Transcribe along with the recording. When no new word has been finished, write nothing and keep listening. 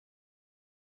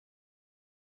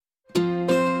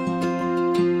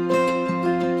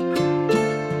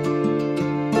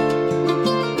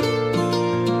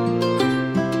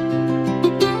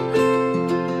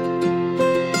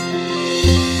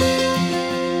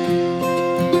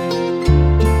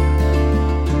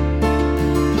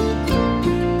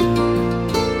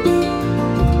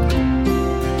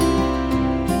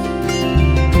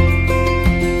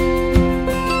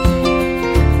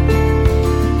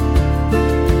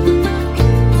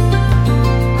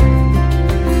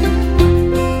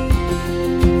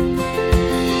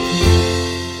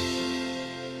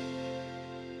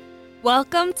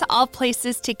Welcome to All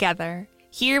Places Together.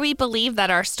 Here we believe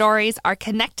that our stories are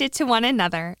connected to one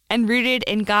another and rooted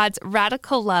in God's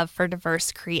radical love for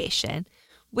diverse creation.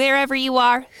 Wherever you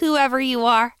are, whoever you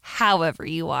are, however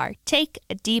you are, take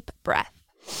a deep breath.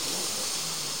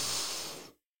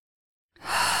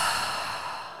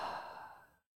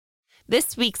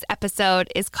 This week's episode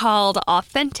is called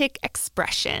Authentic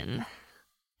Expression.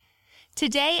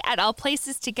 Today at All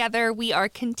Places Together, we are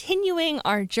continuing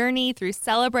our journey through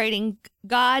celebrating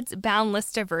God's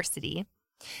boundless diversity.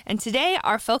 And today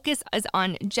our focus is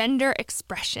on gender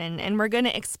expression, and we're going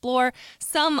to explore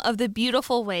some of the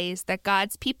beautiful ways that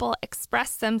God's people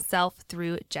express themselves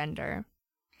through gender.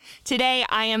 Today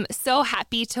I am so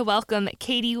happy to welcome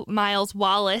Katie Miles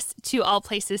Wallace to All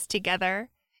Places Together.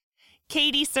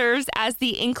 Katie serves as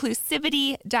the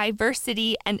Inclusivity,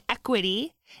 Diversity, and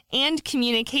Equity and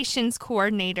Communications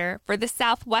Coordinator for the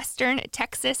Southwestern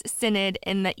Texas Synod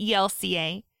in the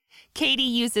ELCA. Katie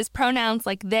uses pronouns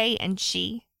like they and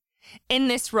she. In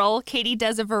this role, Katie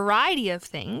does a variety of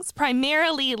things,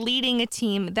 primarily leading a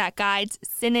team that guides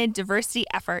Synod diversity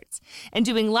efforts and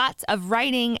doing lots of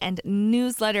writing and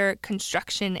newsletter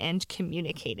construction and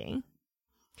communicating.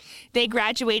 They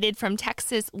graduated from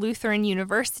Texas Lutheran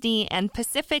University and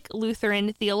Pacific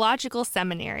Lutheran Theological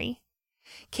Seminary.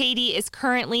 Katie is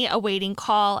currently awaiting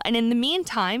call, and in the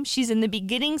meantime, she's in the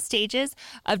beginning stages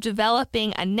of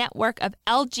developing a network of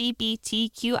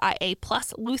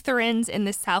LGBTQIA+ Lutherans in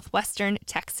the Southwestern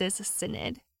Texas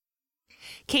Synod.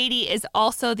 Katie is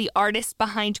also the artist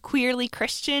behind Queerly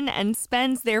Christian and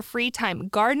spends their free time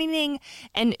gardening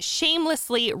and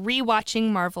shamelessly rewatching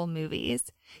Marvel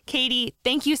movies. Katie,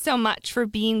 thank you so much for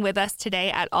being with us today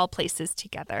at All Places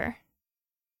Together.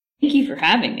 Thank you for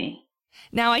having me.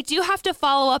 Now, I do have to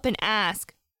follow up and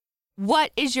ask,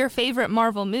 what is your favorite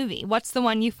Marvel movie? What's the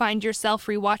one you find yourself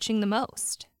rewatching the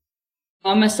most?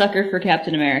 I'm a sucker for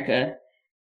Captain America.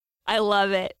 I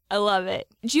love it. I love it.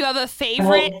 Do you have a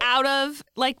favorite out of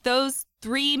like those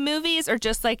three movies, or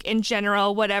just like in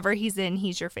general, whatever he's in,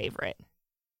 he's your favorite?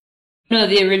 No,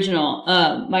 the original.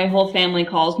 My whole family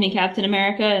calls me Captain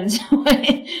America, and so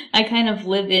I kind of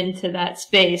live into that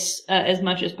space as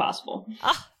much as possible.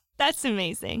 Oh, that's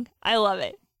amazing. I love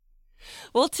it.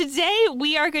 Well, today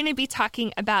we are going to be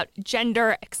talking about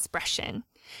gender expression.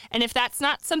 And if that's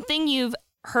not something you've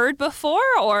heard before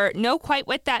or know quite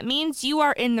what that means, you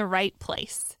are in the right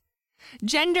place.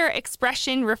 Gender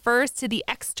expression refers to the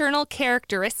external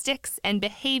characteristics and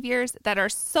behaviors that are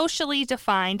socially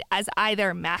defined as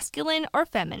either masculine or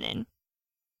feminine.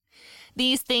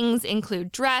 These things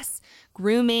include dress,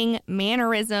 grooming,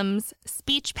 mannerisms,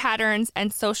 speech patterns,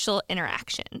 and social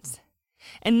interactions.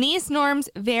 And these norms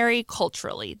vary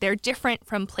culturally. They're different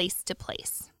from place to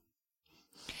place.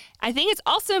 I think it's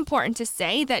also important to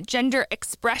say that gender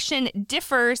expression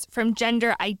differs from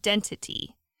gender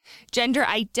identity. Gender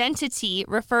identity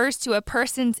refers to a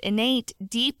person's innate,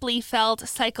 deeply felt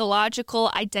psychological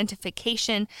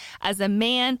identification as a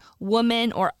man,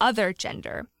 woman, or other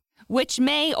gender, which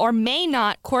may or may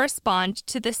not correspond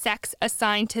to the sex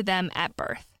assigned to them at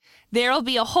birth. There will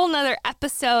be a whole nother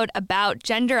episode about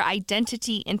gender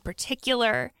identity in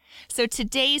particular. So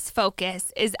today's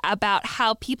focus is about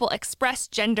how people express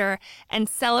gender and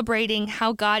celebrating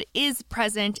how God is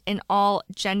present in all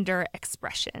gender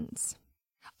expressions.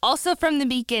 Also, from the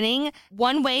beginning,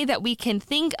 one way that we can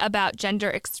think about gender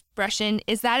expression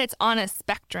is that it's on a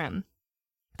spectrum.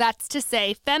 That's to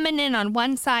say, feminine on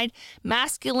one side,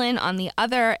 masculine on the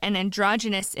other, and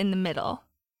androgynous in the middle.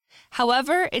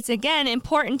 However, it's again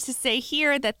important to say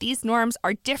here that these norms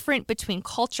are different between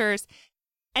cultures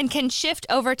and can shift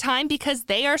over time because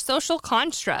they are social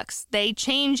constructs. They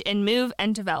change and move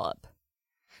and develop.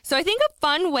 So I think a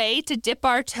fun way to dip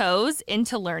our toes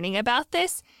into learning about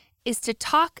this is to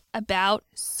talk about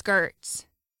skirts.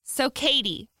 So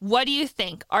Katie, what do you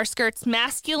think? Are skirts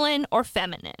masculine or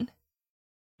feminine?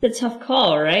 It's a tough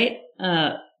call, right?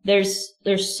 There's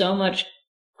so much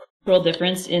cultural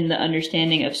difference in the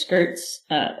understanding of skirts.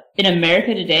 In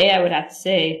America today, I would have to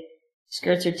say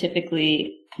skirts are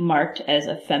typically marked as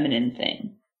a feminine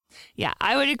thing. Yeah,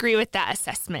 I would agree with that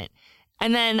assessment.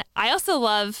 And then I also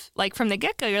love, like from the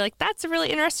get-go, you're like, that's a really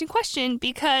interesting question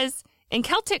because in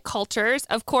Celtic cultures,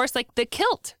 of course, like the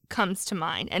kilt comes to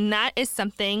mind. And that is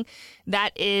something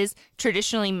that is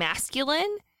traditionally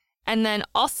masculine. And then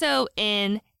also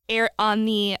on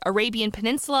the Arabian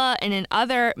Peninsula and in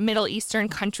other Middle Eastern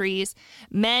countries,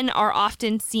 men are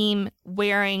often seen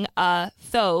wearing a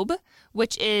thobe,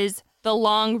 which is the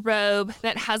long robe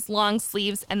that has long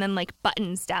sleeves and then like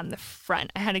buttons down the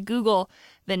front. I had to Google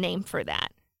the name for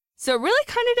that. So it really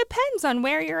kind of depends on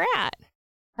where you're at.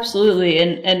 Absolutely.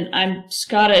 And I'm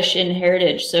Scottish in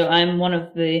heritage, so I'm one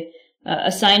of the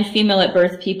assigned female at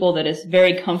birth people that is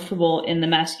very comfortable in the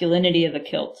masculinity of a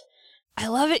kilt. I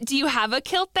love it. Do you have a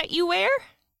kilt that you wear?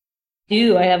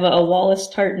 I have a Wallace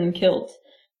Tartan kilt.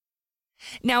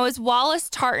 Now, is Wallace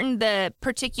Tartan the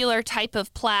particular type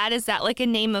of plaid? Is that like a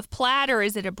name of plaid, or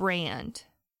is it a brand?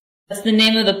 That's the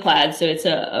name of the plaid. So it's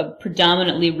a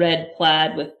predominantly red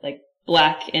plaid with like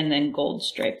black and then gold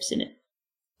stripes in it.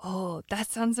 Oh, that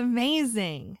sounds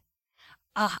amazing.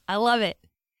 I love it.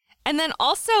 And then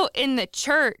also in the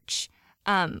church,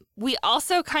 we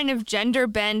also kind of gender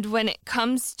bend when it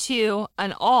comes to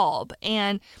an alb.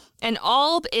 And an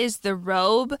alb is the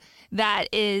robe that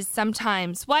is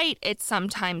sometimes white, it's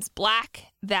sometimes black,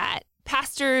 that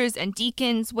pastors and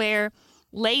deacons wear.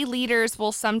 Lay leaders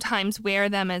will sometimes wear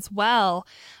them as well.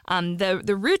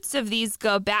 The roots of these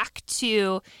go back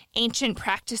to ancient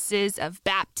practices of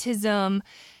baptism,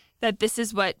 that this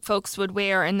is what folks would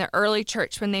wear in the early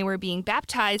church when they were being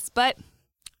baptized, but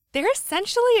they're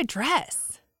essentially a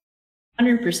dress.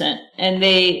 100%. And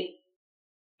they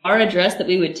are a dress that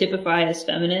we would typify as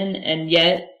feminine, and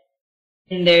yet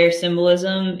in their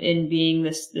symbolism, in being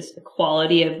this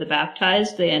equality of the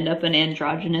baptized, they end up in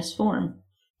androgynous form.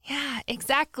 Yeah,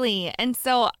 exactly. And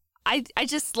so I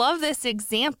just love this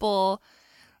example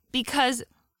because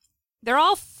they're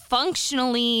all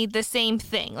functionally the same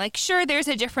thing. Like, sure, there's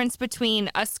a difference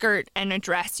between a skirt and a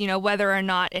dress, you know, whether or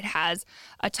not it has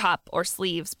a top or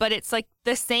sleeves, but it's like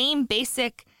the same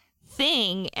basic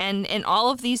thing. And in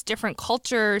all of these different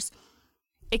cultures,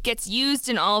 it gets used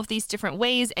in all of these different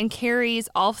ways and carries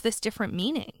all of this different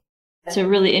meaning. It's a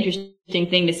really interesting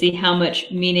thing to see how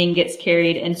much meaning gets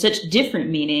carried and such different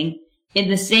meaning in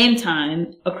the same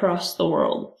time across the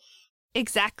world.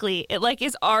 Exactly. It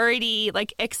is already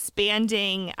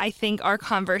expanding, I think, our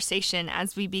conversation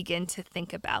as we begin to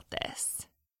think about this.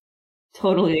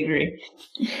 Totally agree.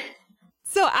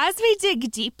 So as we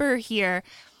dig deeper here,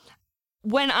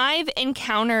 when I've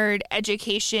encountered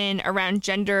education around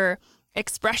gender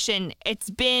expression,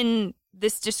 it's been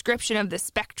this description of the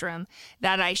spectrum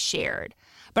that I shared.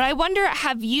 But I wonder,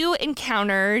 have you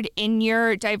encountered in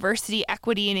your diversity,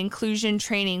 equity, and inclusion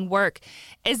training work,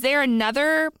 is there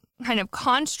another kind of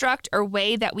construct or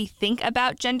way that we think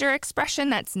about gender expression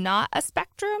that's not a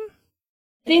spectrum?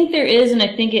 I think there is, and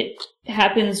I think it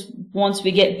happens once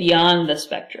we get beyond the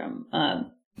spectrum.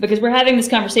 Because we're having this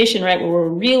conversation, right, where we're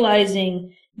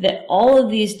realizing that all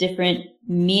of these different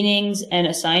meanings and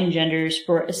assigned genders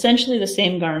for essentially the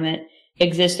same garment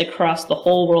exist across the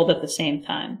whole world at the same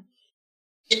time.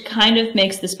 It kind of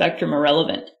makes the spectrum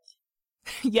irrelevant.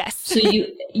 Yes. So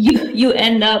you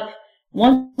end up,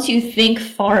 once you think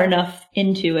far enough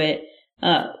into it,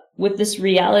 with this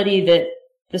reality that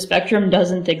the spectrum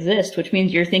doesn't exist, which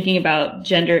means you're thinking about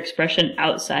gender expression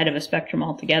outside of a spectrum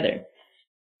altogether.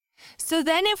 So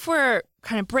then if we're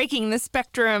kind of breaking the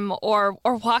spectrum or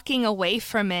walking away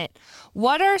from it,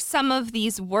 what are some of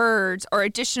these words or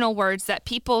additional words that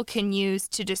people can use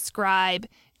to describe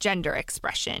gender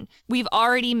expression? We've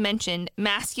already mentioned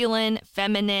masculine,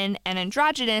 feminine, and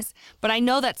androgynous, but I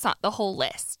know that's not the whole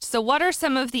list. So what are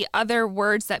some of the other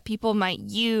words that people might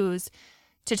use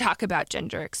to talk about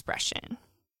gender expression?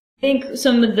 I think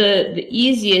some of the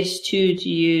easiest two to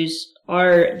use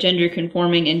are gender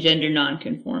conforming and gender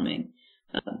non-conforming.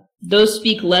 Those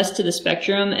speak less to the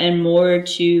spectrum and more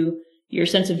to your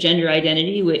sense of gender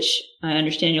identity, which I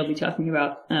understand you'll be talking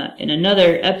about in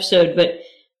another episode, but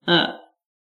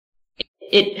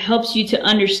it helps you to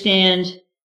understand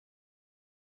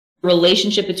the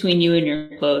relationship between you and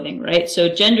your clothing, right?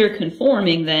 So gender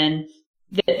conforming, then,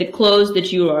 the clothes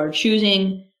that you are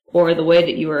choosing or the way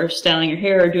that you are styling your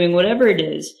hair or doing whatever it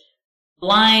is,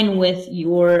 align with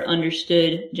your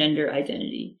understood gender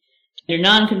identity. Gender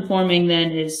non-conforming,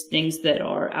 then, is things that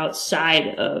are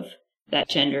outside of that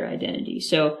gender identity.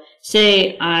 So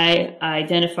say I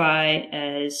identify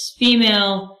as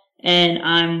female and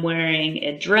I'm wearing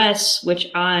a dress, which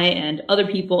I and other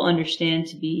people understand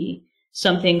to be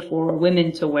something for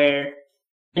women to wear,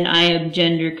 and I am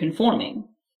gender conforming.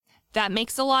 That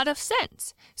makes a lot of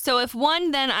sense. So if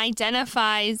one then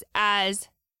identifies as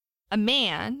a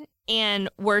man and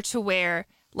were to wear,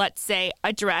 let's say,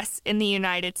 a dress in the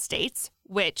United States,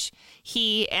 which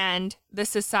he and the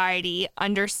society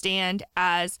understand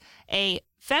as a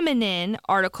feminine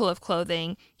article of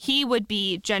clothing, he would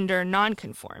be gender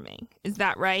nonconforming. Is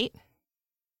that right?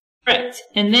 Correct.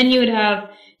 And then you would have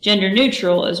gender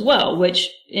neutral as well, which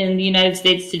in the United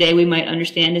States today we might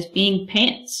understand as being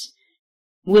pants.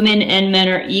 Women and men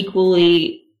are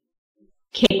equally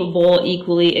capable,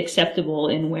 equally acceptable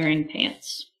in wearing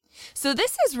pants. So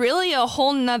this is really a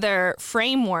whole nother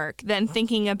framework than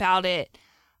thinking about it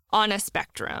on a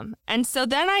spectrum. And so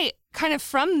then I kind of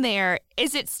from there,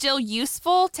 is it still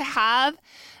useful to have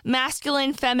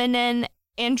masculine, feminine,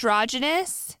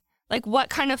 androgynous? Like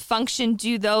what kind of function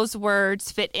do those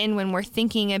words fit in when we're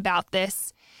thinking about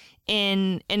this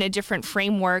in a different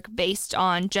framework based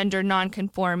on gender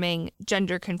nonconforming,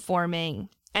 gender conforming,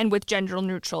 and with gender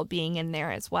neutral being in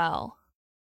there as well?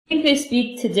 I think they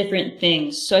speak to different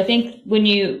things. So I think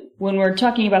when we're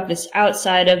talking about this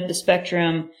outside of the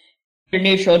spectrum, gender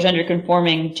neutral, gender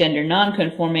conforming, gender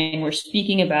non-conforming, we're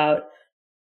speaking about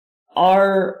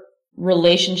our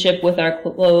relationship with our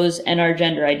clothes and our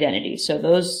gender identity. So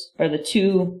those are the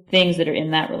two things that are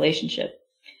in that relationship.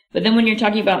 But then when you're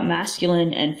talking about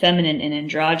masculine and feminine and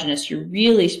androgynous, you're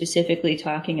really specifically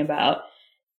talking about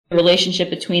the relationship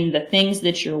between the things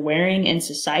that you're wearing and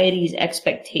society's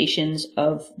expectations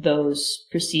of those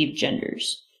perceived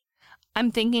genders.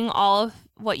 I'm thinking all of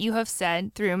what you have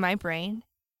said through my brain,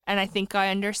 and I think I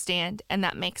understand, and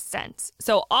that makes sense.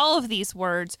 So all of these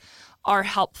words are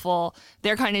helpful.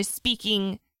 They're kind of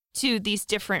speaking to these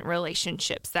different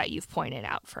relationships that you've pointed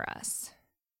out for us.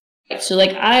 So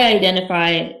like I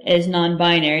identify as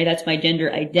non-binary, that's my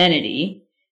gender identity.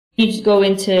 You need to go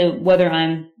into whether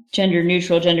I'm gender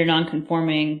neutral, gender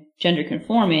non-conforming, gender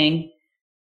conforming.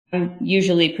 I'm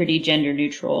usually pretty gender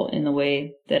neutral in the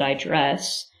way that I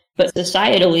dress. But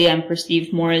societally, I'm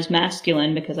perceived more as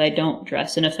masculine because I don't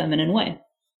dress in a feminine way.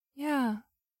 Yeah.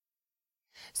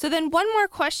 So then one more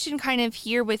question kind of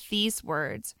here with these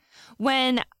words.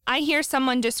 When I hear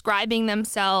someone describing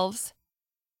themselves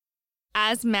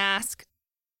as masc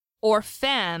or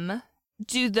femme,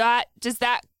 does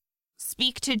that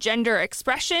speak to gender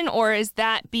expression, or is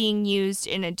that being used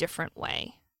in a different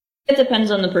way? It depends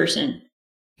on the person.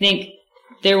 I think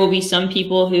there will be some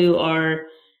people who are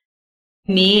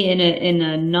me in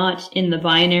a not in the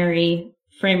binary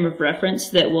frame of reference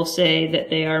that will say that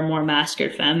they are more masc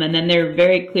or femme, and then they're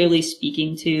very clearly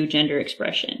speaking to gender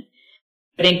expression.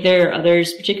 I think there are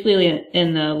others, particularly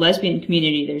in the lesbian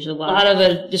community, there's a lot of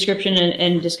a description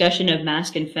and discussion of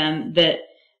masc and femme that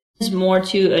is more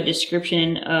to a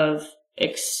description of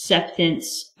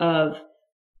acceptance of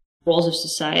roles of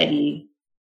society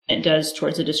than it does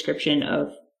towards a description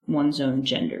of one's own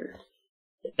gender,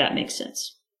 if that makes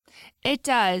sense. It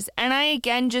does. And I,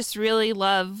 again, just really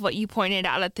love what you pointed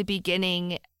out at the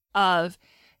beginning of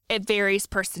it varies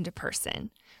person to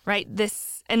person, right?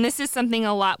 This is something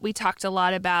we talked a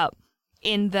lot about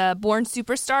in the Born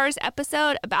Superstars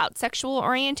episode about sexual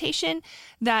orientation,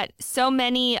 that so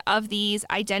many of these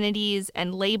identities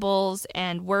and labels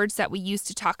and words that we use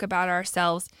to talk about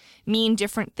ourselves mean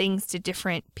different things to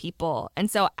different people.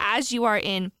 And so as you are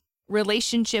in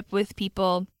relationship with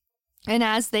people, and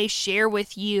as they share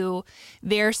with you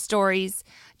their stories,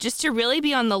 just to really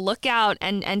be on the lookout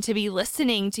and to be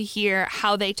listening to hear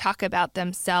how they talk about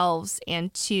themselves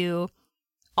and to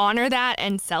honor that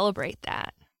and celebrate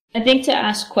that. I think to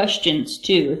ask questions,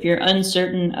 too, if you're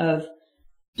uncertain of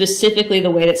specifically the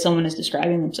way that someone is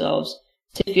describing themselves,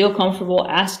 to feel comfortable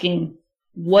asking,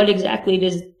 what exactly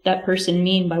does that person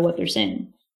mean by what they're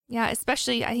saying? Yeah,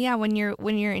 especially when you're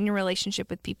in a relationship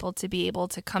with people, to be able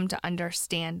to come to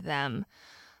understand them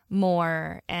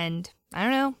more and, I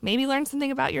don't know, maybe learn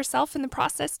something about yourself in the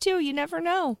process too. You never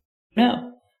know.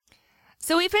 No.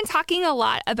 So we've been talking a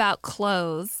lot about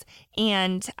clothes,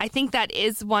 and I think that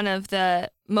is one of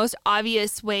the most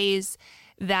obvious ways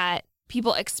that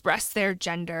people express their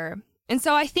gender. And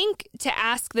so I think to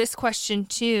ask this question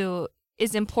too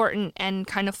is important and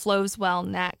kind of flows well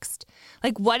next.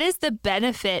 Like, what is the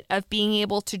benefit of being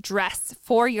able to dress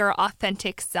for your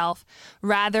authentic self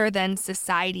rather than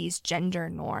society's gender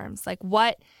norms? Like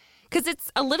because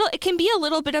it can be a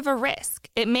little bit of a risk.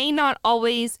 It may not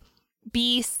always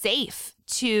be safe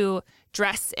to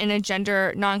dress in a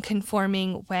gender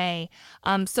non-conforming way.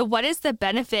 So what is the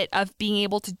benefit of being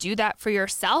able to do that for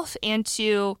yourself and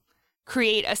to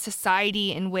create a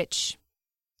society in which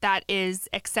that is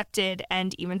accepted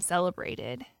and even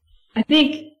celebrated? I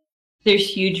think there's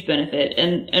huge benefit.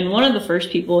 And one of the first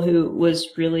people who was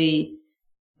really,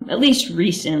 at least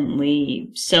recently,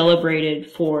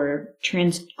 celebrated for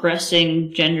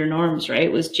transgressing gender norms,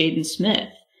 right, was Jaden Smith.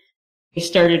 He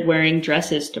started wearing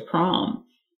dresses to prom.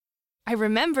 I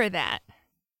remember that.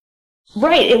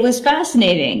 Right, it was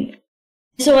fascinating.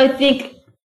 So I think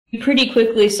we pretty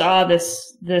quickly saw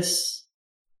this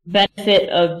benefit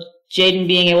of Jaden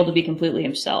being able to be completely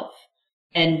himself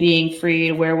and being free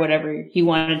to wear whatever he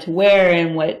wanted to wear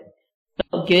and what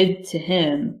felt good to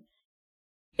him.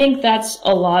 I think that's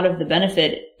a lot of the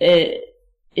benefit.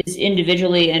 is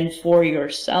individually and for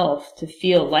yourself to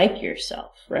feel like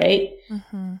yourself, right?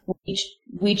 Mm-hmm.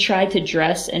 We try to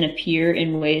dress and appear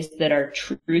in ways that are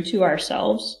true to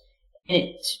ourselves. And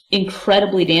it's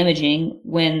incredibly damaging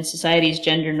when society's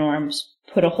gender norms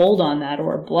put a hold on that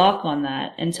or a block on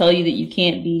that and tell you that you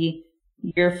can't be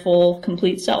your full,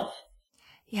 complete self.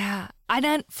 Yeah. And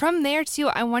then from there, too,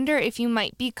 I wonder if you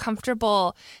might be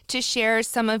comfortable to share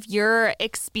some of your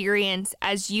experience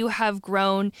as you have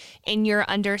grown in your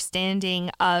understanding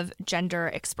of gender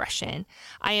expression.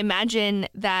 I imagine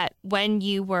that when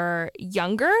you were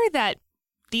younger, that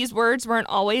these words weren't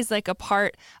always like a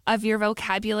part of your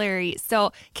vocabulary.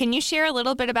 So can you share a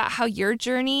little bit about how your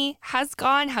journey has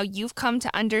gone, how you've come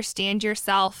to understand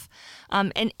yourself?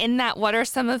 And in that, what are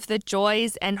some of the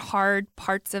joys and hard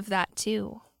parts of that,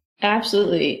 too?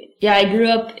 Absolutely. Yeah, I grew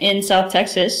up in South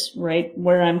Texas, right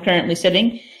where I'm currently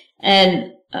sitting,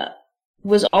 and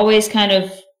was always kind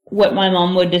of what my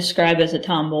mom would describe as a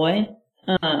tomboy,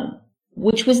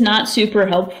 which was not super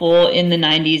helpful in the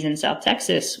 90s in South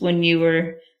Texas when you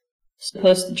were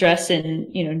supposed to dress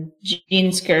in,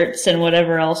 jean skirts and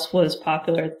whatever else was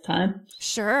popular at the time.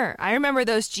 Sure. I remember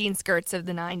those jean skirts of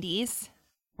the 90s.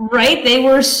 Right, they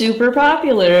were super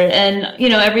popular, and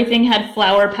everything had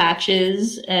flower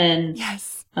patches and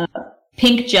yes,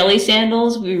 pink jelly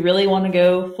sandals. We really want to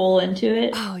go full into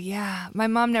it. Oh yeah, my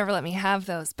mom never let me have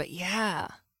those, but yeah.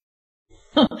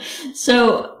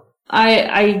 So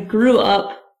I grew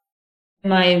up in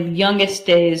my youngest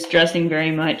days dressing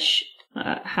very much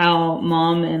how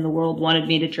mom and the world wanted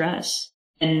me to dress,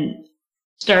 and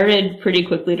started pretty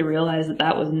quickly to realize that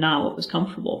that was not what was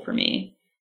comfortable for me.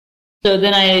 So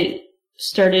then I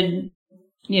started,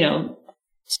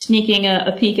 sneaking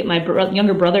a peek at my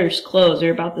younger brother's clothes.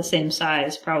 They're about the same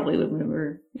size, probably, when we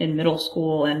were in middle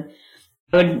school. And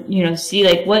I would, see,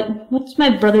 like, what's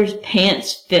my brother's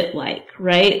pants fit like,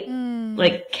 right?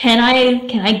 Like, can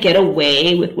I get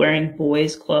away with wearing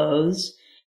boys' clothes?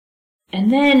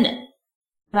 And then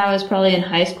when I was probably in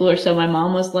high school or so, my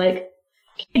mom was like,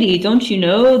 Katie, don't you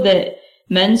know that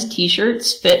men's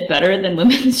t-shirts fit better than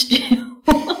women's do?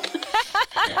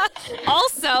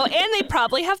 Also, and they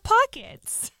probably have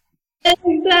pockets.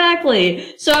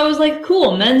 Exactly. So I was like,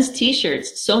 cool, men's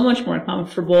t-shirts, so much more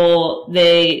comfortable.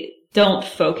 They don't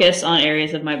focus on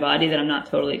areas of my body that I'm not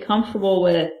totally comfortable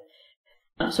with.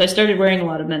 So I started wearing a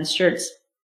lot of men's shirts.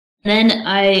 Then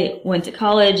I went to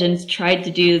college and tried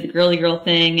to do the girly girl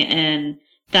thing, and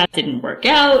that didn't work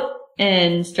out,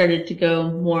 and started to go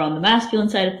more on the masculine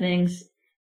side of things.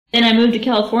 Then I moved to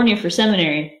California for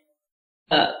seminary.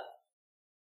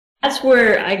 That's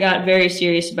where I got very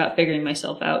serious about figuring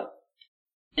myself out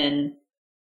and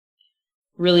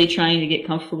really trying to get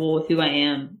comfortable with who I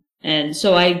am. And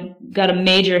so I got a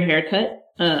major haircut.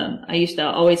 I used to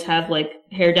always have like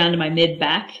hair down to my mid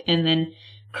back and then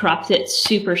cropped it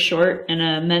super short in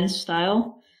a men's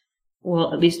style.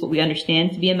 Well, at least what we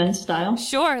understand to be a men's style.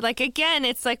 Sure. Like, again,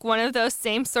 it's like one of those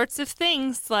same sorts of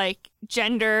things, like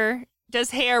gender.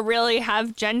 Does hair really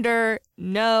have gender?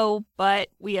 No, but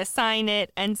we assign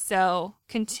it, and so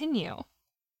continue.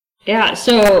 Yeah,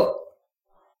 so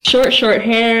short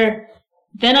hair.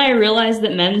 Then I realized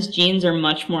that men's jeans are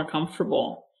much more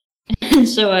comfortable. And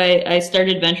so I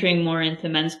started venturing more into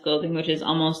men's clothing, which is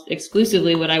almost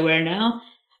exclusively what I wear now.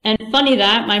 And funny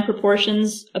that, my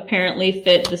proportions apparently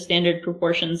fit the standard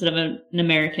proportions of an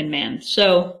American man.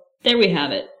 So there we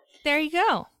have it. There you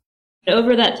go.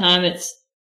 Over that time, it's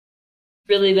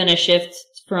really been a shift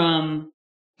from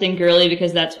being girly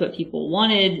because that's what people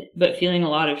wanted, but feeling a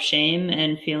lot of shame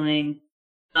and feeling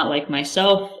not like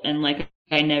myself and like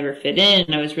I never fit in.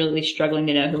 And I was really struggling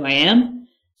to know who I am.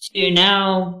 To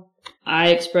now, I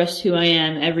express who I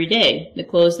am every day. The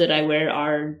clothes that I wear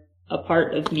are a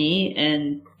part of me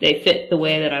and they fit the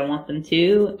way that I want them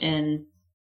to, and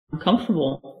I'm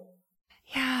comfortable.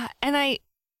 Yeah, and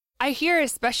I hear,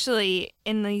 especially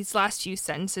in these last few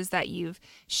sentences that you've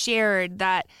shared,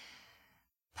 that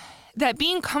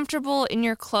being comfortable in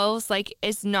your clothes, like,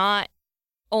 is not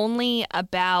only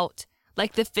about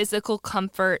like the physical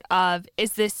comfort of,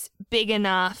 is this big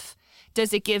enough?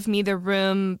 Does it give me the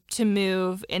room to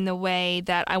move in the way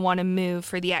that I want to move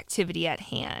for the activity at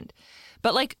hand?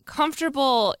 But like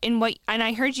comfortable in what, and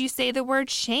I heard you say the word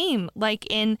shame, like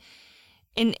in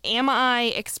am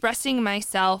I expressing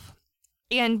myself?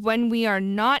 And when we are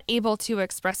not able to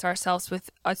express ourselves with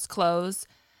us clothes,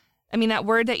 I mean, that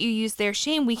word that you use there,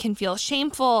 shame, we can feel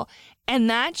shameful. And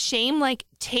that shame like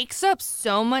takes up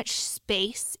so much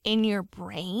space in your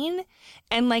brain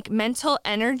and like mental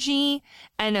energy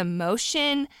and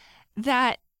emotion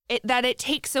that it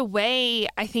takes away,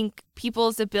 I think,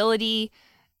 people's ability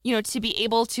to be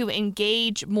able to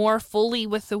engage more fully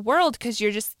with the world, because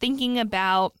you're just thinking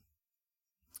about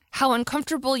how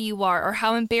uncomfortable you are or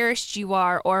how embarrassed you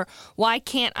are, or why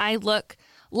can't I look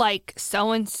like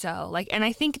so-and-so? And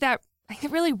I think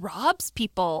it really robs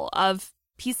people of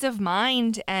peace of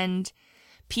mind and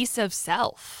peace of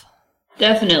self.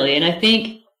 Definitely. And I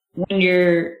think when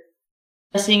you're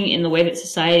dressing in the way that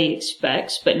society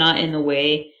expects, but not in the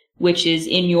way which is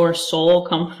in your soul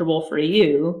comfortable for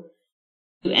you,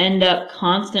 you end up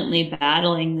constantly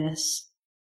battling this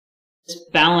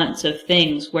balance of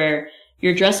things where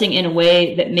you're dressing in a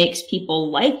way that makes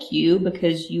people like you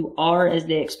because you are as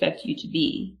they expect you to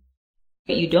be,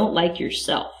 but you don't like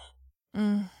yourself.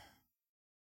 And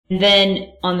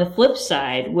then on the flip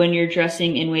side, when you're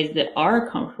dressing in ways that are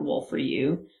comfortable for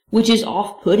you, which is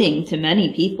off-putting to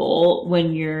many people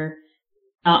when you're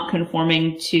not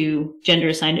conforming to gender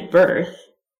assigned at birth,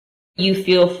 you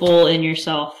feel full in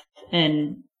yourself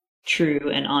and true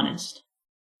and honest.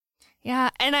 Yeah,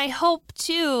 and I hope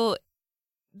too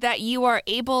that you are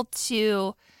able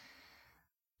to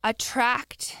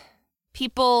attract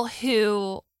people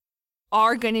who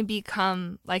are going to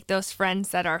become like those friends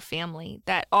that are family,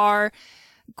 that are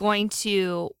going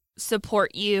to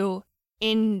support you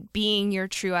in being your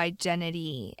true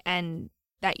identity, and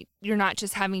that you're not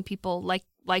just having people like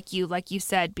you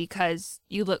said, because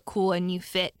you look cool and you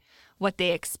fit what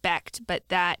they expect, but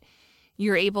that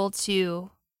you're able to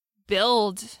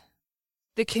build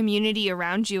the community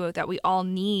around you that we all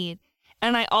need.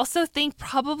 And I also think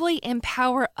probably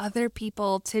empower other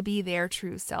people to be their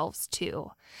true selves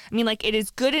too. I mean, it is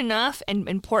good enough and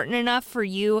important enough for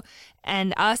you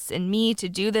and us and me to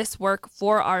do this work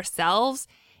for ourselves.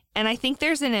 And I think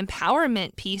there's an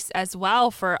empowerment piece as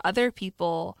well for other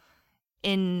people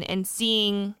in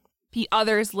seeing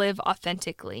others live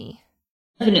authentically.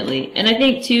 Definitely. And I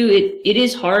think too, it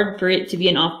is hard for it to be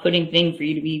an off-putting thing for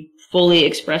you to be fully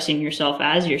expressing yourself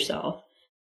as yourself.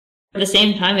 At the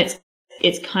same time,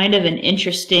 it's kind of an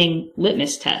interesting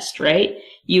litmus test, right?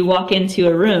 You walk into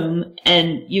a room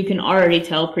and you can already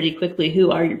tell pretty quickly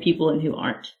who are your people and who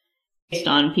aren't, based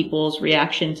on people's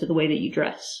reaction to the way that you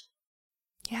dress.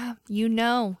 Yeah, you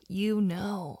know.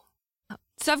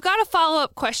 So I've got a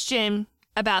follow-up question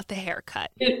about the haircut,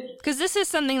 because this is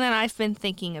something that I've been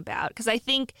thinking about, because I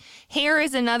think hair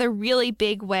is another really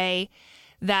big way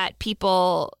that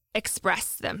people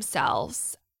express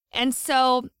themselves. And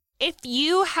so if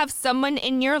you have someone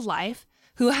in your life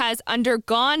who has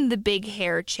undergone the big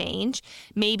hair change,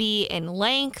 maybe in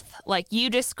length, like you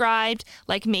described,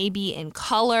 like maybe in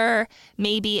color,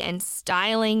 maybe in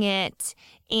styling it,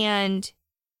 and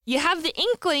you have the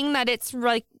inkling that it's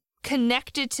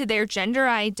connected to their gender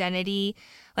identity,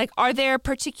 are there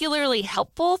particularly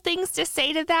helpful things to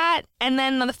say to that? And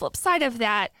then on the flip side of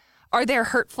that, are there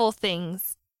hurtful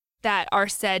things that are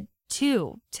said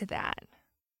to that?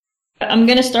 I'm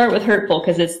going to start with hurtful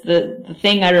because it's the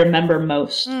thing I remember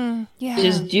most.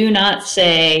 Just do not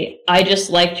say, I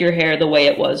just liked your hair the way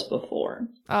it was before.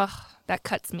 Ugh, that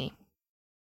cuts me.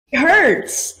 It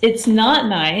hurts. It's not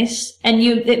nice. And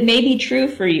it may be true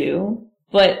for you,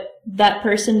 but that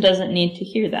person doesn't need to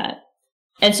hear that.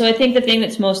 And so I think the thing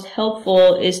that's most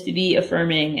helpful is to be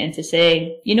affirming and to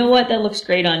say, you know what, that looks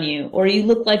great on you, or you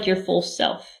look like your full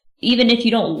self. Even if you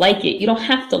don't like it, you don't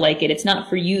have to like it. It's not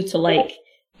for you to like.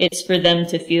 It's for them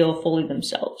to feel fully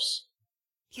themselves.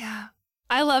 Yeah,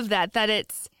 I love that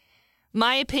it's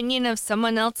my opinion of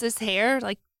someone else's hair,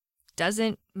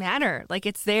 doesn't matter.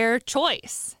 It's their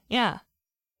choice. Yeah.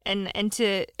 And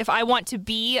if I want to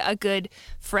be a good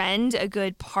friend, a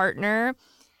good partner,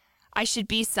 I should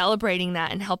be celebrating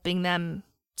that and helping them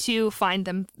to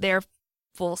find their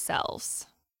full selves.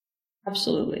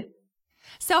 Absolutely.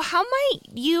 So how might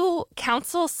you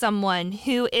counsel someone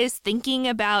who is thinking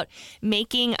about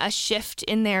making a shift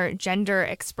in their gender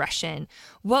expression?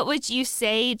 What would you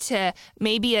say to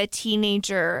maybe a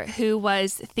teenager who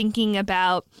was thinking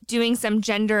about doing some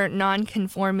gender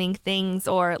non-conforming things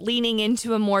or leaning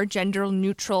into a more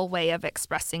gender-neutral way of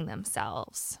expressing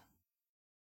themselves?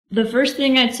 The first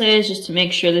thing I'd say is just to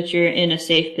make sure that you're in a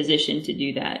safe position to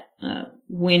do that.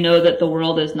 We know that the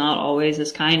world is not always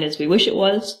as kind as we wish it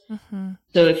was. Mm-hmm.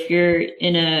 So if you're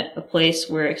in a place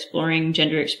where exploring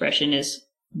gender expression is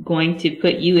going to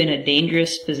put you in a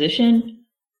dangerous position,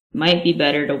 it might be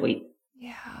better to wait.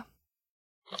 Yeah.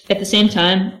 At the same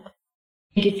time,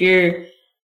 I think if you're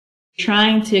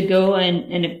trying to go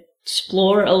and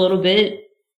explore a little bit,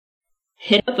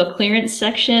 hit up a clearance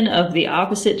section of the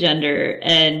opposite gender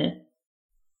and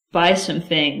buy some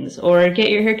things, or get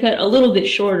your haircut a little bit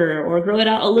shorter, or grow it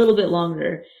out a little bit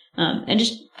longer, and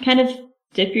just kind of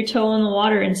dip your toe in the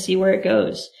water and see where it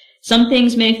goes. some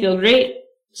things may feel great,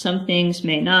 some things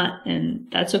may not, and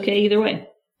that's okay either way.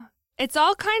 It's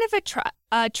all kind of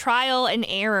a trial and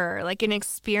error, like an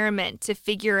experiment to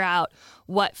figure out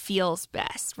what feels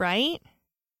best, right?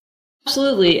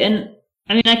 Absolutely. And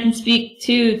I mean, I can speak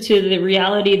to the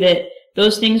reality that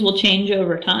those things will change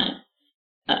over time.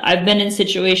 I've been in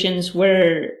situations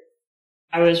where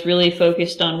I was really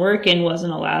focused on work and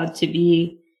wasn't allowed to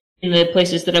be in the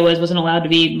places that I wasn't allowed to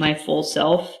be my full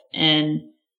self, and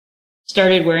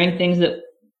started wearing things that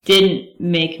didn't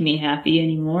make me happy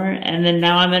anymore. And then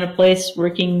now I'm in a place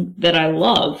working that I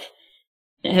love.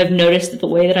 I have noticed that the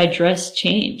way that I dress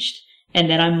changed and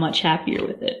that I'm much happier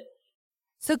with it.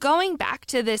 So going back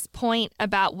to this point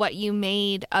about what you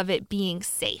made of it being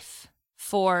safe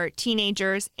for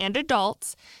teenagers and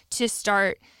adults to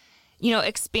start,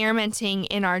 experimenting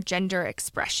in our gender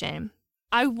expression,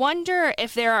 I wonder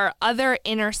if there are other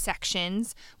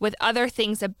intersections with other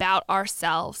things about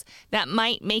ourselves that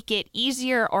might make it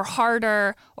easier or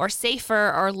harder or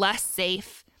safer or less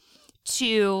safe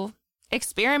to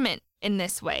experiment in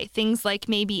this way. Things like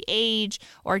maybe age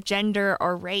or gender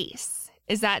or race.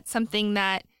 Is that something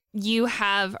that you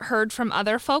have heard from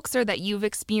other folks or that you've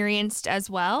experienced as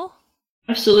well?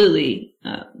 Absolutely.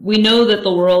 We know that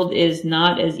the world is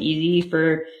not as easy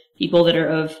for people that are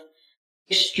of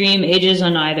extreme ages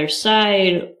on either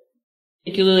side,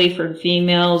 particularly for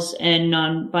females and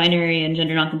non-binary and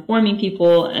gender non-conforming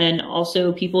people, and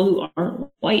also people who aren't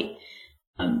white.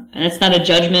 And it's not a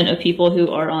judgment of people who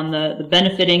are on the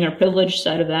benefiting or privileged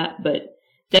side of that, but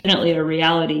definitely a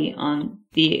reality on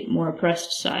the more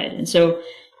oppressed side. And so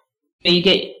you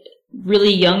get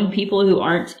really young people who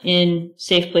aren't in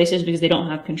safe places because they don't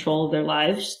have control of their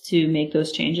lives to make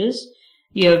those changes.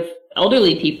 You have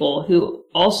elderly people who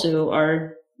also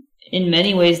are in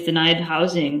many ways denied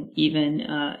housing, even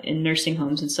in nursing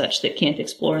homes and such, that can't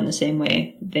explore in the same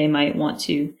way they might want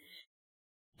to.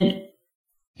 And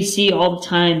we see all the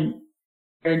time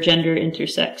where gender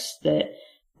intersects, that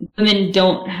women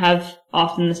don't have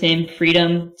often the same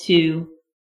freedom to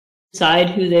decide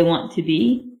who they want to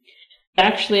be.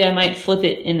 Actually, I might flip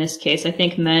it in this case. I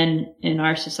think men in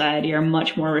our society are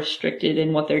much more restricted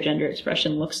in what their gender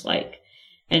expression looks like.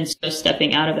 And so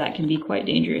stepping out of that can be quite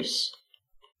dangerous.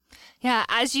 Yeah,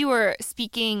 as you were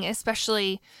speaking,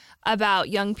 especially about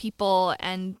young people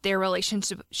and their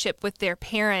relationship with their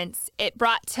parents, it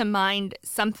brought to mind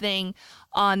something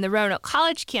on the Roanoke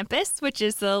College campus, which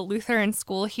is the Lutheran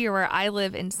school here where I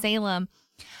live in Salem.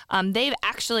 They've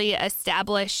actually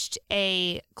established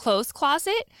a clothes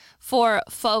closet for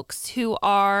folks who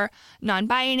are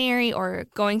non-binary or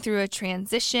going through a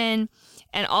transition,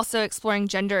 and also exploring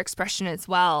gender expression as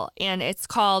well. And it's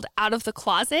called Out of the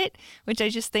Closet, which I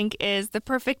just think is the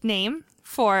perfect name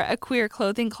for a queer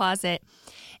clothing closet.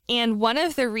 And one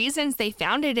of the reasons they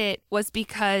founded it was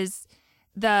because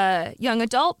the young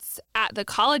adults at the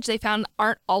college they found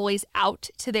aren't always out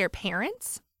to their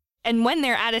parents. And when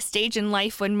they're at a stage in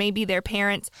life when maybe their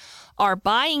parents are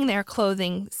buying their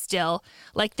clothing still,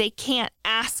 like they can't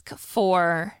ask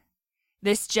for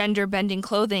this gender bending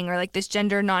clothing or like this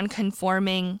gender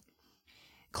non-conforming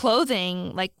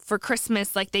clothing, like for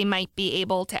Christmas, like they might be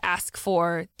able to ask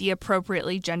for the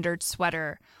appropriately gendered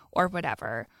sweater or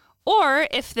whatever. Or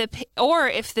if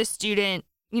the student,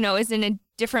 is in a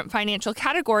different financial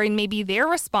category, maybe they're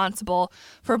responsible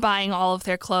for buying all of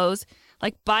their clothes.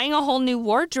 Like buying a whole new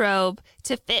wardrobe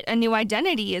to fit a new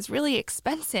identity is really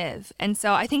expensive. And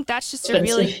so I think that's just a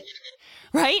really,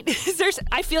 right?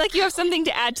 I feel like you have something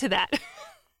to add to that.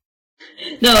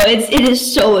 No, it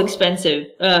is so expensive,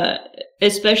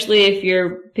 especially if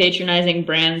you're patronizing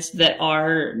brands that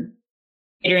are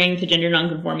catering to gender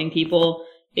nonconforming people.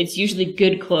 It's usually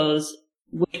good clothes,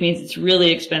 which means it's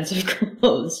really expensive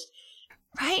clothes.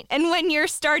 Right. And when you're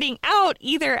starting out,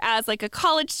 either as like a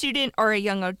college student or a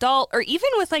young adult, or even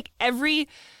with like every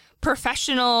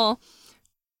professional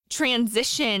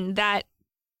transition, that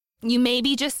you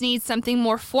maybe just need something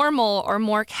more formal or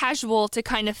more casual to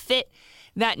kind of fit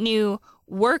that new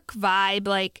work vibe.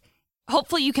 Like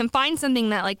hopefully you can find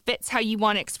something that like fits how you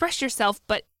want to express yourself,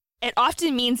 but it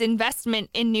often means investment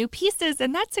in new pieces,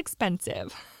 and that's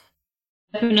expensive.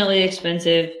 Definitely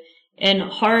expensive. And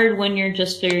hard when you're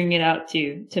just figuring it out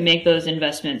to make those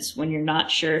investments when you're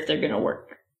not sure if they're going to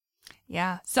work.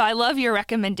 Yeah. So I love your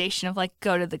recommendation of like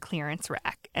go to the clearance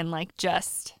rack and like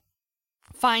just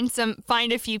find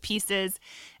a few pieces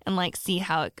and like see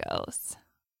how it goes.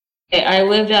 I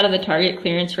lived out of the Target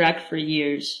clearance rack for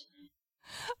years.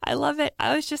 I love it.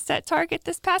 I was just at Target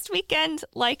this past weekend,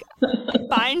 like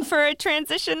buying for a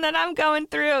transition that I'm going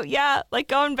through. Yeah. Like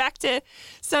going back to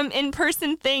some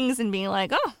in-person things and being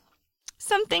like, oh,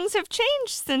 some things have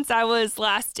changed since I was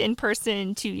last in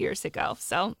person 2 years ago.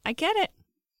 So I get it.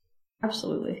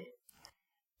 Absolutely.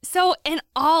 So in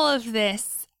all of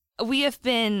this, we have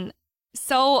been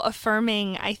so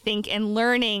affirming, I think, in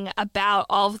learning about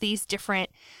all of these different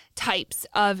types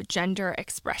of gender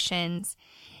expressions.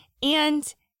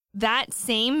 And that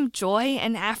same joy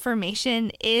and affirmation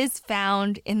is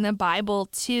found in the Bible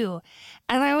too.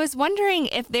 And I was wondering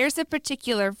if there's a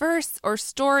particular verse or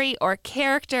story or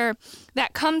character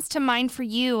that comes to mind for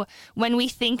you when we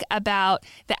think about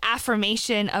the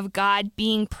affirmation of God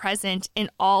being present in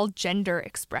all gender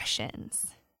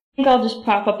expressions. I think I'll just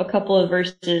pop up a couple of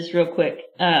verses real quick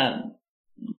when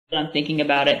I'm thinking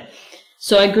about it.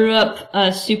 So I grew up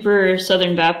a super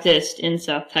Southern Baptist in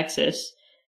South Texas,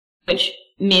 which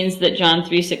means that John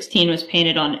 3:16 was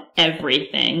painted on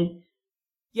everything.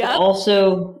 Yeah.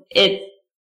 Also, it's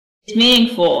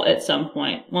meaningful at some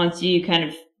point once you kind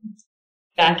of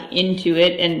back into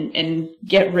it and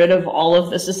get rid of all of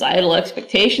the societal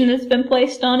expectation that's been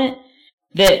placed on it,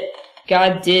 that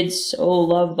God did so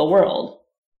love the world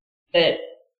that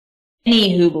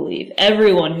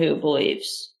everyone who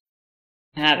believes,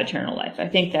 have eternal life. I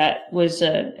think that was,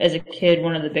 as a kid,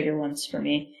 one of the bigger ones for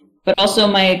me. But also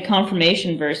my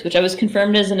confirmation verse, which I was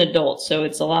confirmed as an adult, so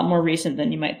it's a lot more recent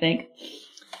than you might think.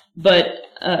 But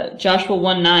Joshua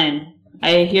 1:9,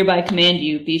 I hereby command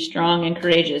you, be strong and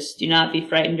courageous. Do not be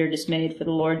frightened or dismayed, for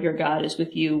the Lord your God is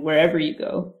with you wherever you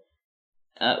go.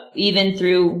 Even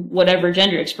through whatever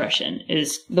gender expression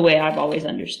is the way I've always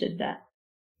understood that.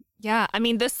 Yeah, I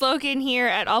mean, the slogan here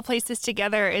at All Places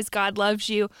Together is God loves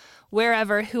you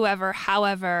wherever, whoever,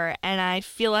 however. And I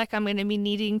feel like I'm going to be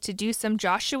needing to do some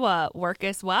Joshua work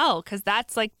as well, because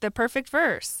that's like the perfect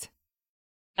verse.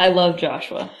 I love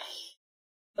Joshua.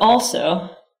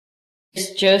 Also,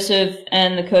 it's Joseph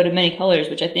and the Coat of Many Colors,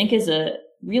 which I think is a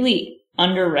really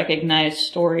under-recognized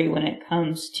story when it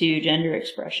comes to gender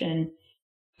expression,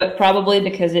 but probably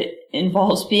because it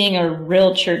involves being a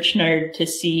real church nerd to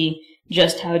see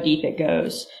just how deep it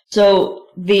goes. So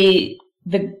the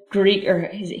Greek, or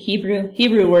is it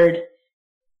Hebrew word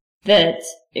that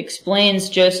explains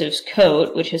Joseph's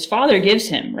coat, which his father gives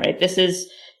him, right? This is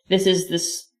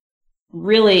this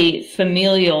really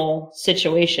familial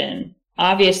situation.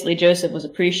 Obviously, Joseph was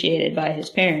appreciated by his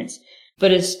parents,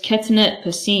 but is Ketanet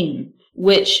Pasim,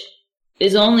 which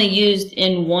is only used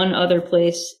in one other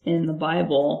place in the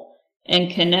Bible and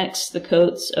connects the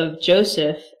coats of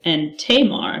Joseph and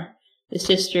Tamar, the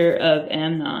sister of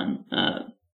Amnon,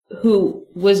 who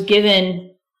was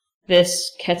given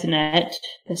this Ketanet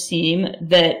Pasim,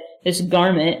 this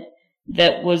garment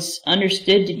that was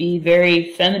understood to be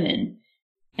very feminine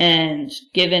and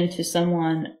given to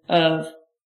someone of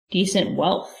decent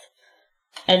wealth.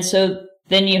 And so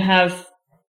then you have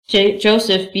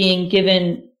Joseph being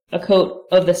given a coat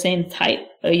of the same type,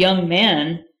 a young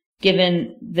man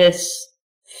given this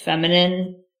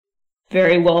feminine,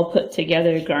 very well put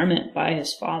together garment by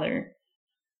his father.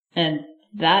 And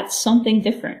that's something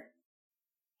different.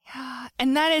 Yeah,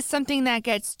 and that is something that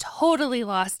gets totally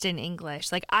lost in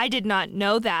English. Like, I did not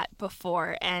know that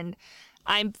before, and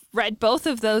I've read both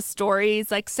of those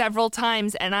stories like several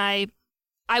times, and I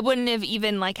wouldn't have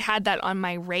even like had that on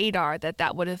my radar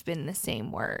that would have been the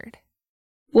same word.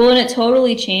 Well, and it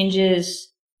totally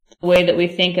changes the way that we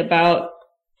think about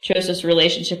Joseph's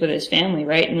relationship with his family,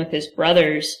 right? And with his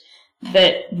brothers,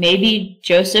 that maybe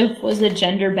Joseph was a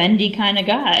gender bendy kind of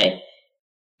guy.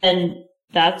 And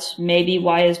that's maybe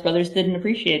why his brothers didn't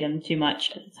appreciate him too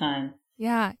much at the time.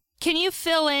 Yeah. Can you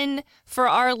fill in for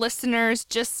our listeners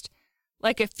just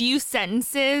like a few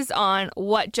sentences on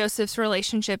what Joseph's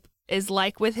relationship is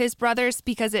like with his brothers?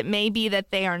 Because it may be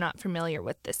that they are not familiar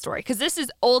with this story. Because this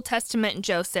is Old Testament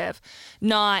Joseph,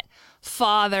 not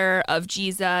father of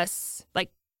Jesus, like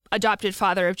adopted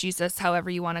father of Jesus, however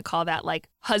you want to call that, like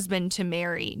husband to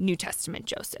Mary, New Testament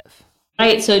Joseph.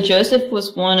 Right, so Joseph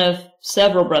was one of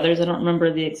several brothers. I don't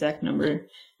remember the exact number.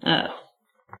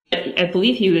 I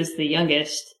believe he was the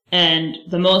youngest and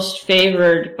the most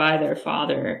favored by their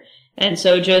father. And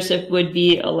so Joseph would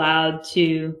be allowed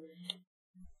to,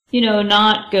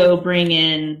 not go bring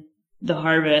in the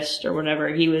harvest or whatever.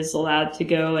 He was allowed to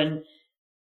go and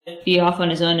be off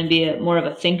on his own and be more of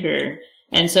a thinker.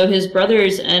 And so his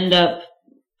brothers end up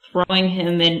throwing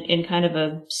him in kind of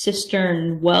a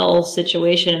cistern well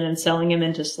situation and then selling him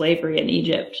into slavery in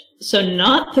Egypt. So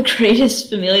not the greatest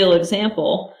familial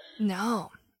example.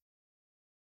 No.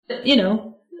 But,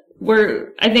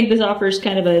 I think this offers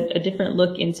kind of a different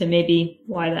look into maybe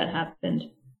why that happened.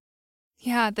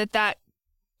 Yeah, that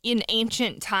in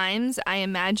ancient times, I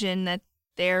imagine that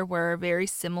there were very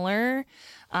similar,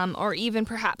 or even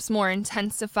perhaps more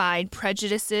intensified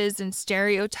prejudices and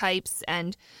stereotypes,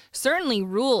 and certainly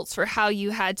rules for how you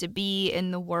had to be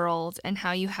in the world and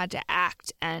how you had to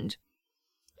act. And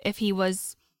if he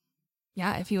was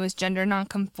gender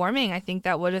nonconforming, I think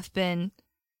that would have been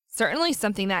certainly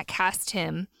something that cast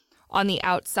him on the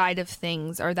outside of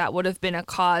things, or that would have been a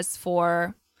cause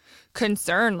for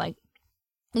concern. Like,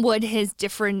 would his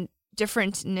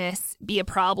differentness be a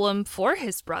problem for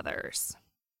his brothers?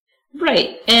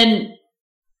 Right. And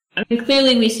I mean,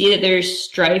 clearly we see that there's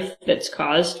strife that's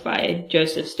caused by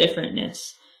Joseph's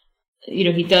differentness. You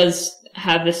know, he does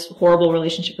have this horrible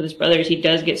relationship with his brothers. He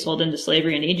does get sold into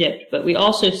slavery in Egypt, but we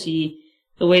also see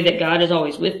the way that God is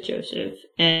always with Joseph,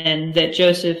 and that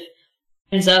Joseph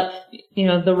ends up, you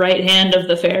know, the right hand of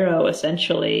the Pharaoh,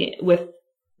 essentially, with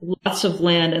lots of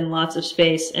land and lots of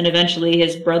space, and eventually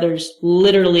his brothers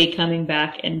literally coming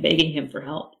back and begging him for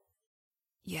help.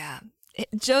 Yeah.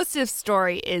 Joseph's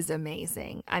story is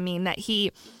amazing. I mean, that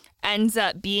he ends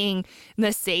up being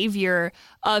the savior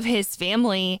of his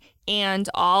family and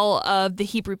all of the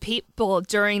Hebrew people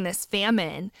during this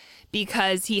famine,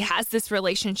 because he has this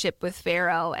relationship with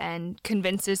Pharaoh and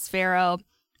convinces Pharaoh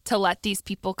to let these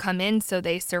people come in so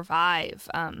they survive.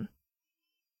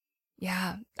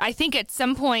 Yeah, I think at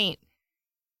some point,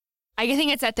 I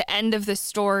think it's at the end of the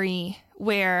story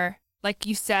where, like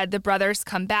you said, the brothers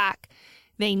come back.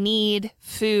 They need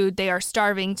food. They are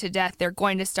starving to death. They're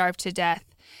going to starve to death.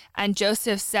 And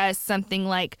Joseph says something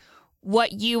like,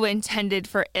 what you intended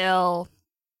for ill,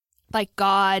 like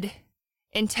God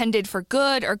intended for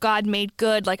good, or God made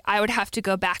good. Like, I would have to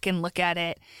go back and look at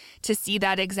it to see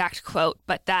that exact quote.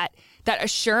 But that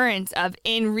assurance of,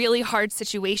 in really hard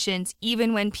situations,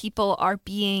 even when people are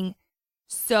being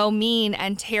so mean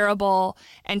and terrible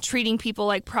and treating people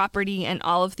like property and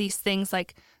all of these things,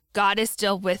 like, God is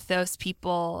still with those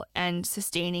people and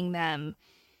sustaining them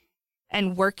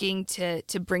and working to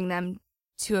bring them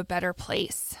to a better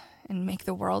place and make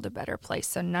the world a better place,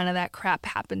 so none of that crap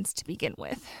happens to begin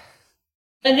with.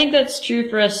 I think that's true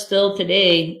for us still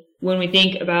today. When we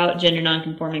think about gender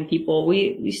nonconforming people,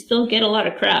 we still get a lot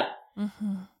of crap.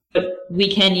 Mm-hmm. But we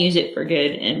can use it for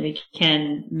good, and we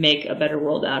can make a better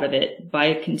world out of it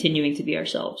by continuing to be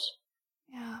ourselves.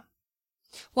 Yeah.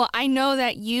 Well, I know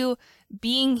that you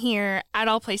being here at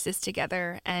All Places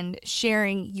Together and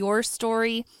sharing your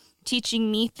story,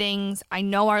 teaching me things I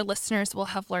know our listeners will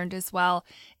have learned as well,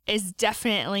 is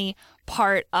definitely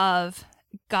part of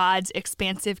God's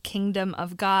expansive kingdom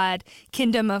of God,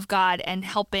 and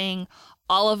helping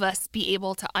all of us be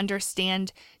able to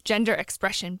understand gender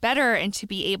expression better and to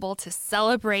be able to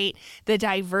celebrate the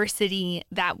diversity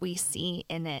that we see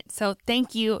in it. So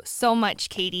thank you so much,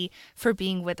 Katie, for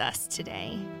being with us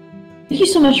today. Thank you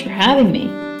so much for having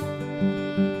me.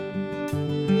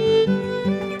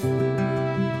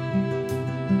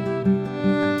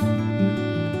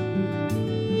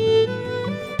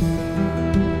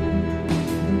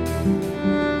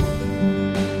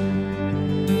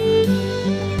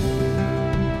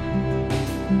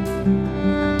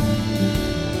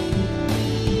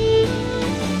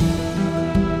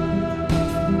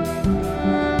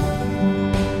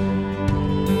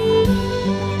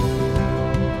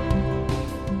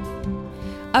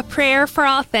 A prayer for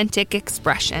authentic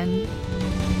expression.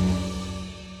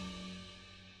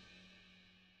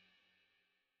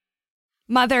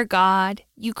 Mother God,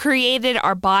 you created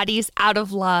our bodies out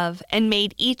of love and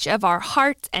made each of our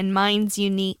hearts and minds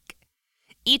unique.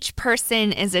 Each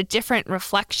person is a different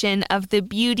reflection of the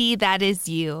beauty that is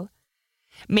you.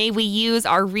 May we use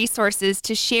our resources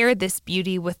to share this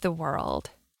beauty with the world.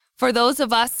 For those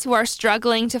of us who are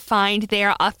struggling to find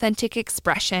their authentic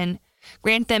expression,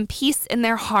 grant them peace in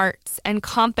their hearts and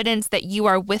confidence that you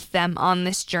are with them on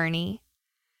this journey.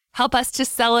 Help us to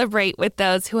celebrate with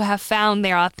those who have found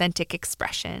their authentic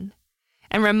expression.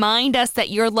 And remind us that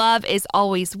your love is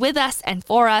always with us and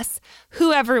for us,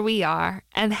 whoever we are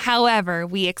and however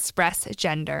we express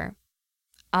gender.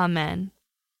 Amen.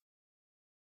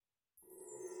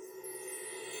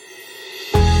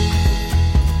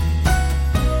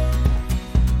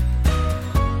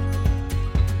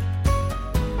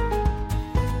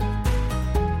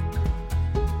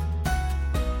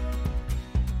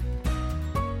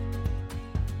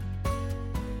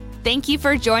 Thank you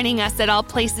for joining us at All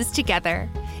Places Together.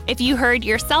 If you heard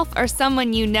yourself or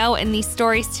someone you know in these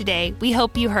stories today, we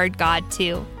hope you heard God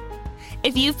too.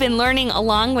 If you've been learning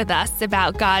along with us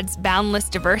about God's boundless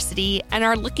diversity and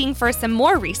are looking for some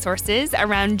more resources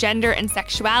around gender and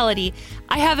sexuality,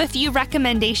 I have a few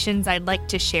recommendations I'd like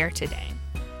to share today.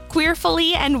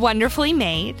 Queerfully and Wonderfully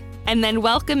Made, and then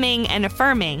Welcoming and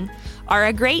Affirming are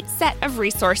a great set of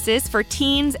resources for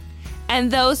teens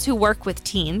and those who work with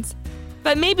teens,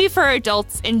 but maybe for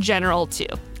adults in general too,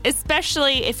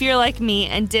 especially if you're like me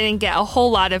and didn't get a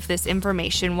whole lot of this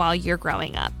information while you're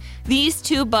growing up. These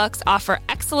 2 books offer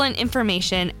excellent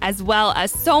information as well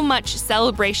as so much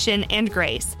celebration and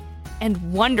grace,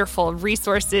 and wonderful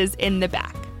resources in the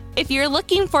back. If you're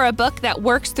looking for a book that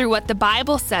works through what the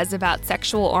Bible says about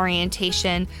sexual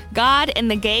orientation, God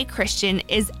and the Gay Christian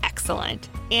is excellent.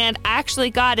 And I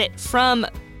actually got it from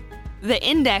the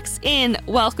index in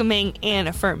Welcoming and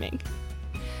Affirming.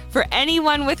 For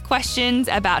anyone with questions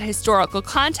about historical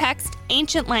context,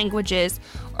 ancient languages,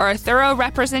 or a thorough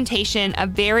representation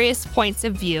of various points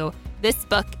of view, this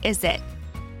book is it.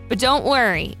 But don't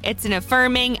worry, it's an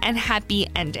affirming and happy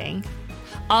ending.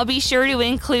 I'll be sure to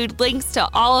include links to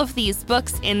all of these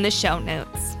books in the show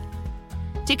notes.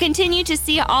 To continue to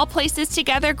see All Places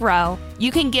Together grow,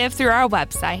 you can give through our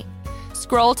website.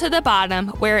 Scroll to the bottom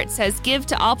where it says Give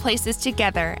to All Places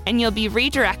Together, and you'll be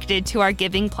redirected to our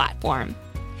giving platform.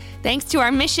 Thanks to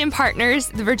our mission partners,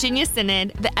 the Virginia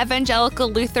Synod, the Evangelical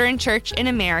Lutheran Church in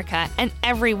America, and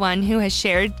everyone who has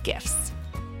shared gifts.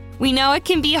 We know it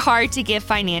can be hard to give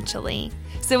financially,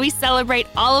 so we celebrate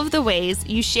all of the ways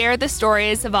you share the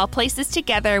stories of All Places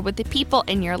Together with the people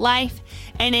in your life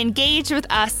and engage with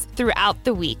us throughout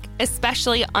the week,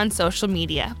 especially on social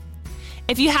media.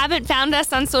 If you haven't found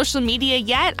us on social media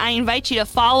yet, I invite you to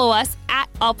follow us at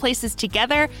All Places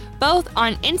Together, both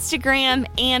on Instagram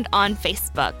and on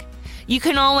Facebook. You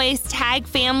can always tag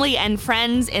family and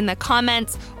friends in the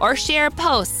comments or share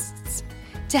posts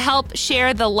to help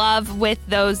share the love with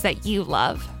those that you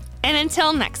love. And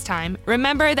until next time,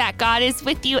 remember that God is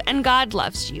with you and God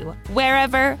loves you,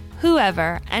 wherever,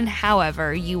 whoever, and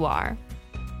however you are.